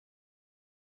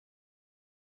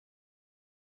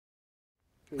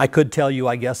I could tell you,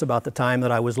 I guess, about the time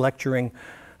that I was lecturing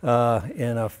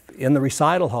in the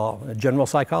recital hall, a general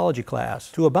psychology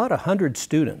class, to about 100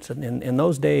 students. And in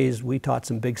those days, we taught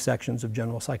some big sections of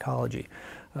general psychology.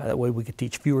 That way we could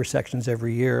teach fewer sections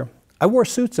every year. I wore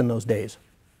suits in those days.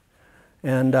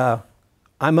 And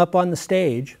I'm up on the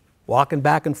stage, walking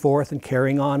back and forth and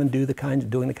carrying on and doing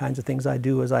the kinds of things I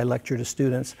do as I lecture to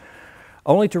students,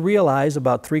 only to realize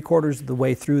about 3/4 of the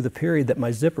way through the period that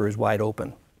my zipper is wide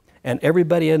open. And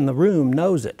everybody in the room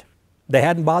knows it. They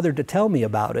hadn't bothered to tell me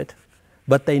about it,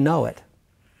 but they know it.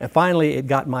 And finally it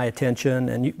got my attention,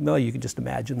 and you can just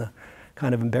imagine the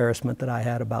kind of embarrassment that I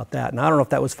had about that. And I don't know if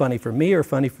that was funny for me or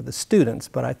funny for the students,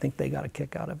 but I think they got a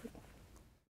kick out of it.